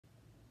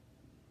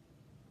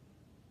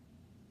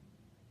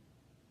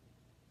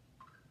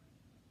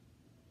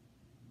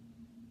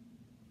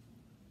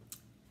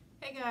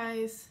Hey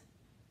guys!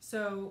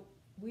 So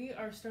we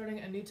are starting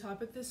a new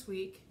topic this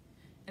week,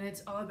 and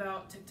it's all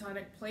about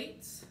tectonic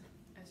plates,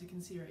 as you can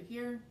see right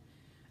here.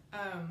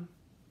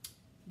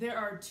 There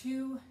are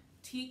two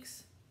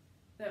teaks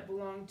that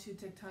belong to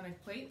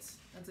tectonic plates.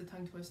 That's a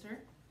tongue twister.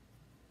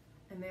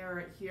 And they are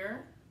right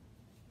here.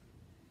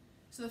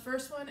 So the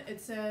first one,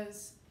 it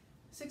says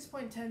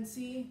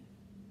 6.10c,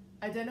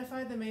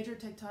 identify the major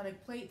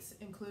tectonic plates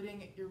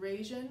including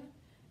Eurasian,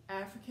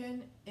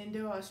 African,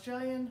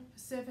 Indo-Australian,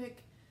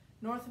 Pacific,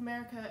 North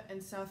America, and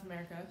South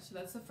America. So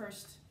that's the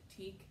first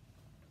teak.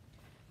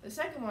 The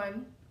second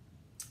one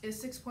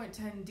is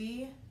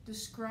 6.10d,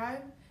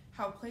 describe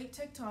how plate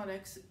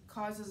tectonics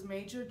causes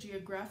major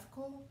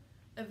geographical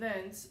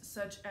events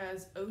such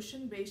as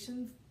ocean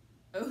basin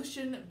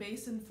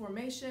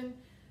formation,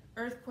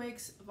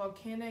 earthquakes,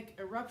 volcanic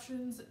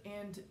eruptions,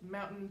 and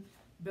mountain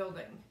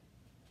building.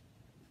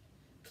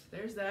 So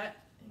there's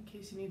that, in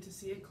case you need to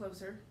see it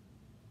closer.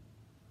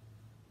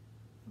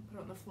 I'll put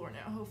it on the floor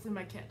now. Hopefully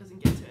my cat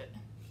doesn't get to it.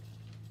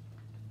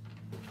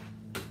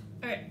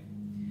 Okay,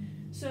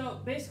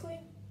 so basically,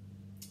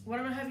 what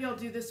I'm going to have y'all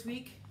do this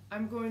week,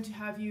 I'm going to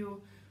have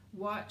you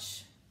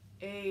watch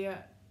a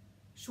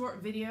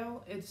short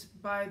video. It's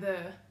by the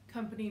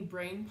company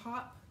Brain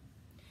Pop,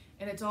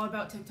 and it's all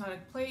about tectonic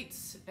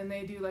plates, and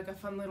they do like a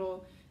fun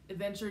little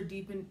adventure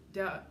deep in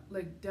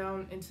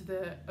down into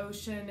the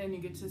ocean, and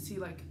you get to see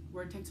like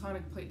where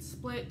tectonic plates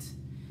split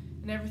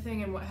and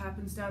everything and what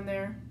happens down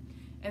there.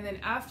 And then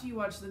after you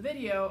watch the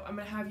video, I'm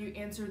going to have you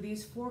answer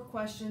these 4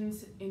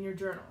 questions in your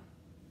journal.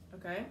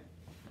 Okay?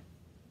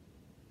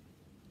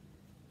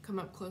 Come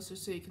up closer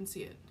so you can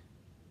see it.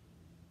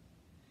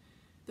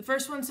 The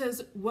first one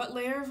says, what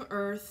layer of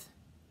Earth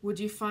would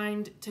you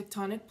find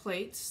tectonic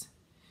plates?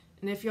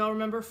 And if y'all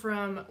remember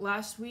from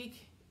last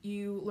week,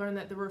 you learned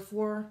that there were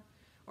 4,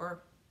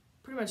 or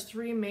pretty much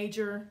 3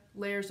 major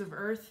layers of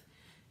Earth.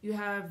 You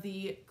have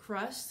the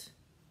crust,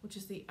 which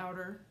is the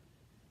outer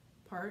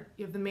part.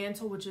 You have the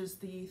mantle, which is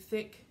the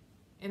thick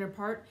inner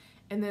part,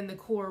 and then the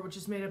core, which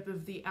is made up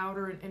of the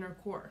outer and inner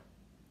core.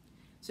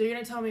 So you're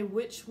going to tell me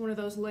which one of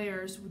those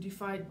layers would you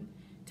find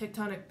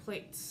tectonic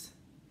plates.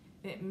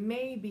 And it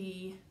may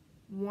be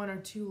 1 or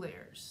 2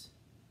 layers.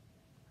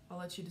 I'll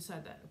let you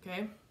decide that,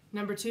 okay?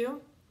 Number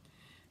 2,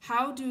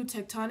 how do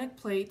tectonic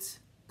plates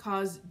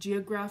cause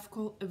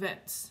geographical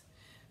events?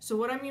 So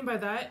what I mean by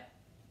that,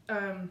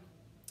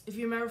 if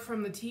you remember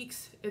from the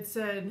teaks, it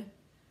said,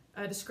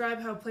 describe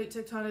how plate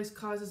tectonics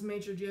causes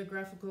major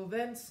geographical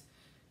events,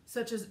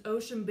 such as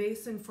ocean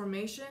basin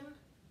formation,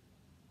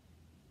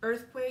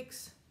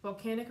 earthquakes,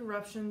 volcanic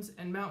eruptions,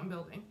 and mountain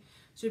building.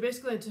 So you're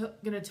basically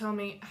going to tell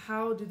me,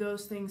 how do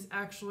those things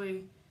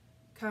actually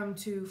come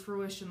to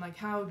fruition? Like,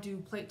 how do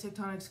plate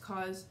tectonics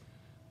cause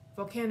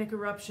volcanic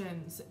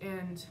eruptions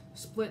and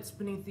splits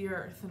beneath the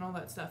earth and all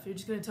that stuff? You're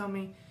just going to tell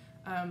me,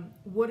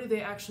 what do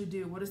they actually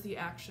do? What is the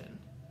action?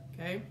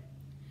 Okay.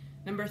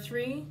 Number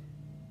 3,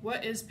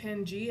 what is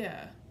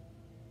Pangea?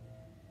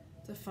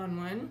 It's a fun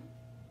one.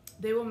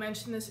 They will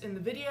mention this in the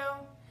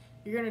video.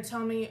 You're going to tell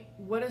me,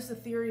 what is the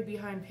theory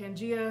behind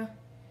Pangea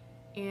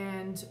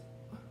and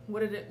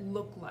what did it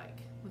look like?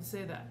 Let's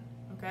say that,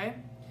 okay?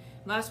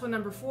 Last one,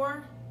 number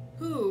 4,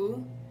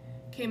 who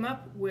came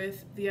up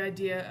with the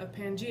idea of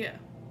Pangea?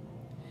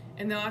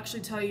 And they'll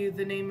actually tell you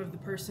the name of the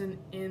person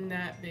in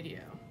that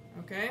video,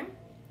 okay?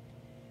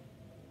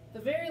 The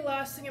very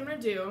last thing I'm going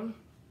to do,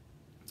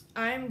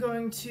 I'm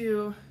going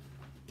to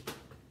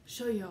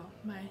show y'all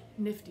my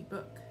nifty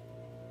book,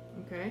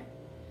 okay?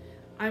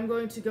 I'm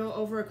going to go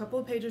over a couple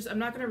of pages. I'm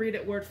not going to read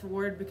it word for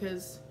word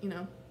because, you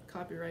know,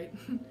 copyright.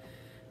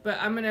 But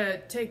I'm going to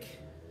take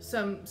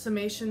some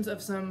summations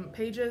of some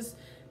pages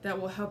that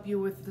will help you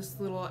with this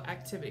little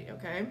activity,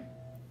 okay?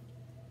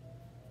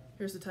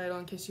 Here's the title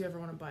in case you ever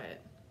want to buy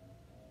it.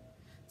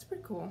 It's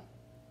pretty cool.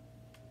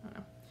 I don't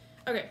know.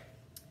 Okay,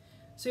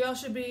 so y'all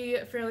should be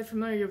fairly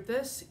familiar with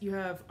this. You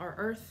have our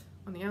Earth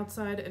on the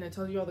outside, and it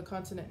tells you all the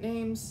continent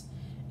names,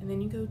 and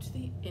then you go to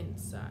the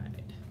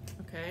inside,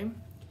 okay?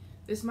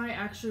 This might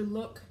actually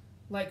look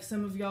like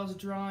some of y'all's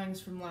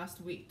drawings from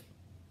last week.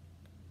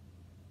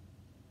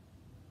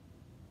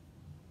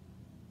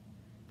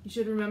 You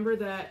should remember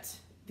that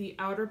the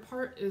outer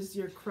part is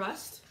your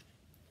crust.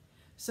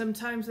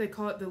 Sometimes they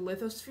call it the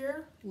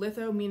lithosphere,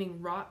 litho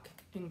meaning rock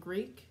in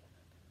Greek.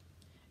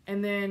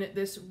 And then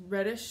this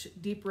reddish,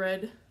 deep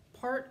red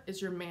part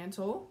is your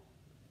mantle.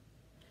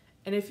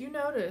 And if you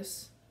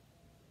notice,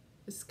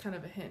 this is kind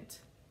of a hint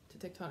to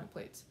tectonic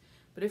plates,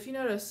 but if you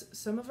notice,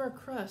 some of our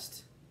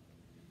crust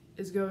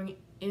is going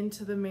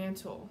into the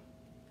mantle.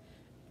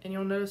 And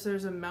you'll notice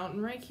there's a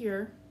mountain right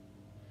here,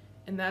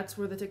 and that's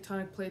where the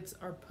tectonic plates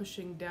are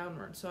pushing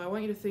downward. So I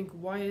want you to think,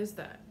 why is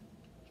that?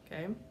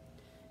 Okay?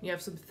 You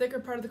have some thicker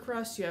part of the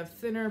crust, you have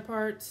thinner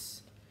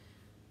parts.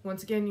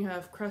 Once again, you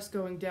have crust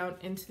going down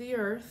into the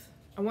earth.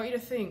 I want you to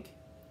think,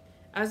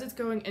 as it's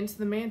going into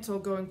the mantle,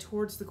 going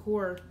towards the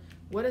core,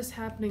 what is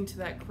happening to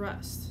that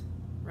crust,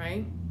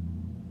 right?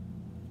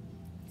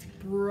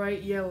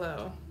 Bright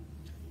yellow.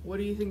 What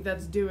do you think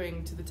that's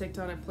doing to the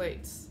tectonic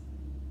plates?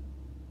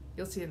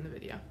 You'll see it in the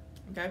video,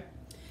 okay?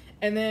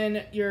 And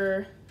then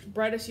your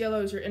brightest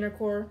yellow is your inner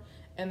core,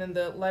 and then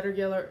the lighter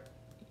yellow,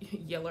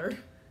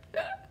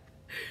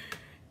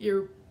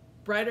 your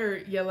brighter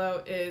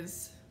yellow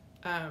is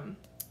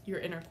your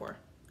inner core,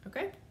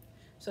 okay?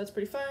 So that's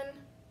pretty fun.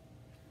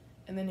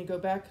 And then you go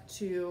back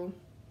to,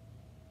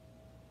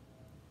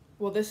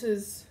 well,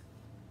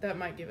 that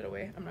might give it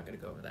away. I'm not gonna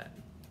go over that.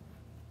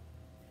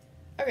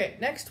 Okay,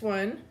 next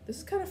one. This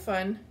is kind of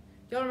fun.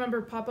 Y'all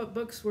remember pop-up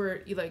books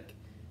where you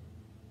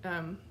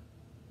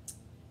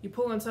you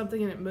pull on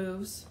something and it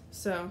moves?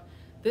 So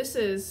this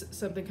is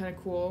something kind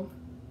of cool,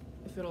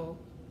 if it'll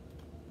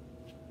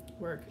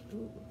work.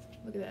 Ooh,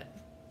 look at that.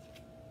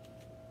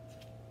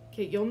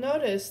 Okay, you'll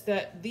notice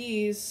that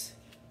these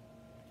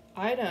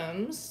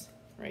items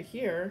right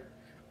here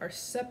are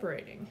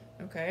separating,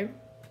 okay?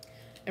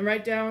 And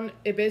right down,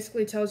 it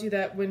basically tells you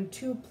that when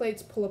two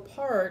plates pull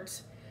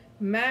apart,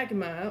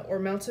 magma or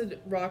melted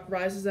rock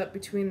rises up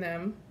between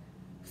them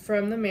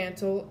from the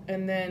mantle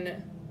and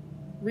then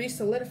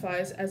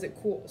re-solidifies as it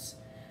cools.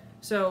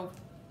 So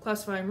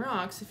classifying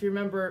rocks, if you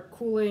remember,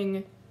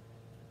 cooling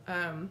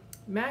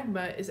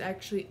magma is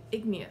actually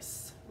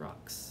igneous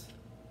rocks.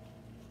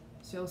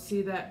 So you'll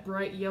see that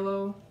bright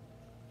yellow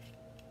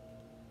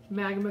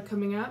magma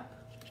coming up.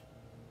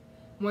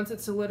 Once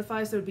it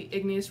solidifies, there would be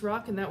igneous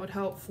rock, and that would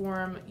help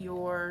form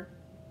your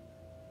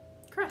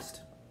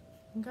crust.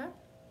 Okay?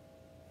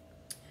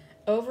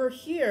 Over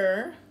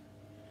here,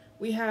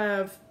 we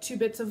have two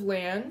bits of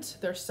land.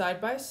 They're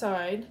side by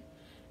side.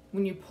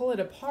 When you pull it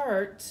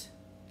apart,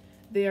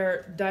 they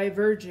are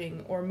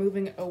diverging or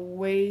moving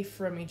away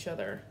from each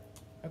other.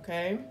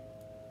 Okay?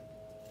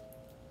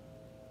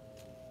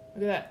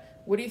 Look at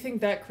that. What do you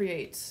think that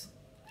creates?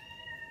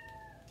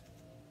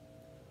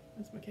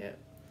 That's my cat.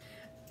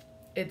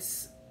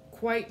 It's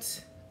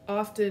quite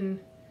often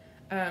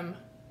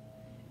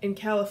in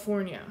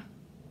California.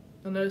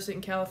 You'll notice it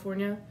in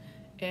California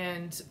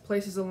and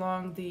places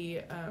along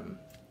the,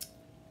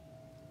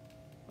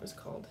 what's it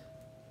called?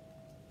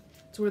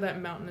 It's where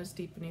that mountain is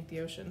deep beneath the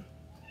ocean.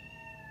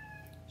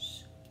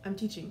 Shh, I'm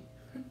teaching.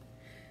 It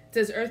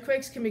says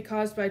earthquakes can be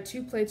caused by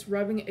two plates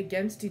rubbing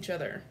against each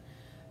other.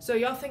 So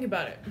y'all think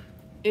about it.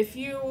 If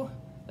you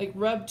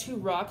rub two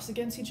rocks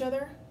against each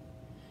other,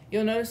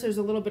 you'll notice there's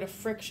a little bit of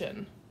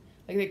friction.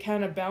 Like they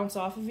kind of bounce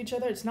off of each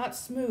other. It's not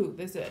smooth,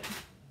 is it?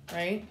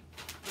 Right?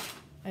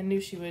 I knew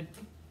she would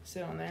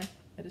sit on there.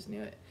 I just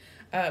knew it.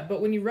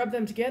 But when you rub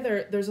them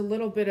together, there's a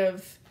little bit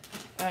of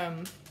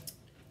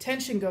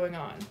tension going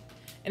on.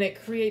 And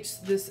it creates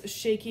this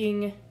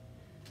shaking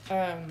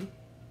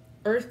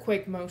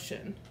earthquake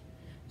motion.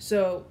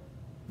 So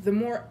the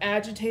more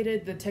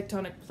agitated the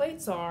tectonic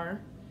plates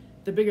are,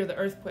 the bigger the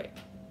earthquake,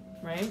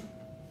 right?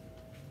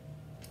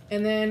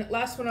 And then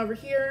last one over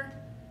here,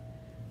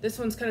 this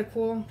one's kind of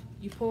cool.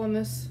 You pull on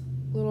this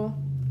little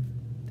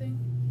thing,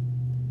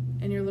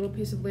 and your little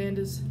piece of land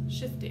is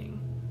shifting.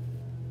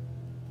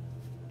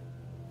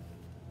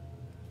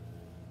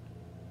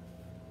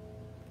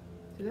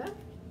 See that?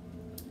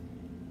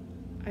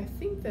 I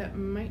think that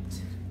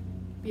might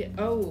be it.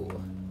 Oh,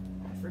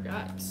 I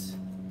forgot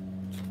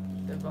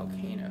the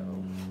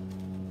volcano.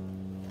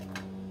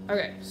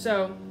 Okay,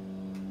 so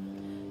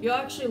you'll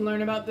actually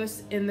learn about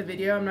this in the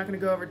video. I'm not going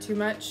to go over too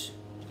much,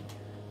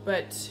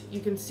 but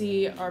you can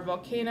see our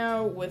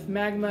volcano with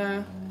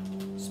magma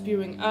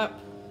spewing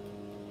up,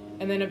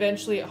 and then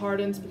eventually it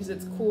hardens because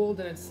it's cooled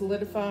and it's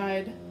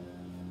solidified.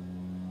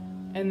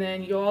 And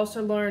then you'll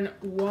also learn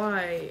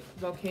why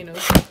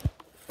volcanoes...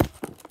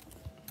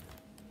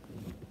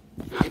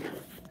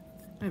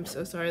 I'm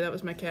so sorry, that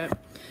was my cat.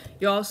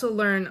 You'll also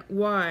learn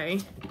why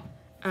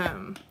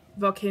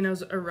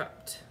volcanoes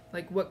erupt,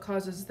 like what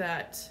causes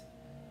that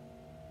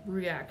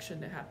reaction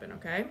to happen,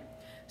 okay?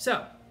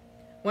 So,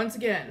 once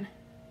again,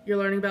 you're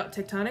learning about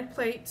tectonic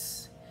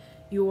plates.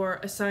 Your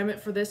assignment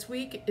for this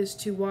week is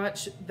to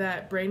watch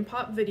that brain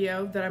pop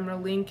video that I'm going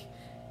to link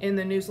in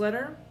the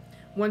newsletter.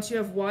 Once you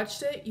have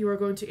watched it, you are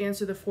going to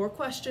answer the 4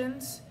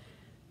 questions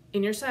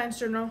in your science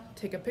journal,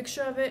 take a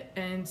picture of it,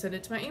 and send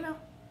it to my email.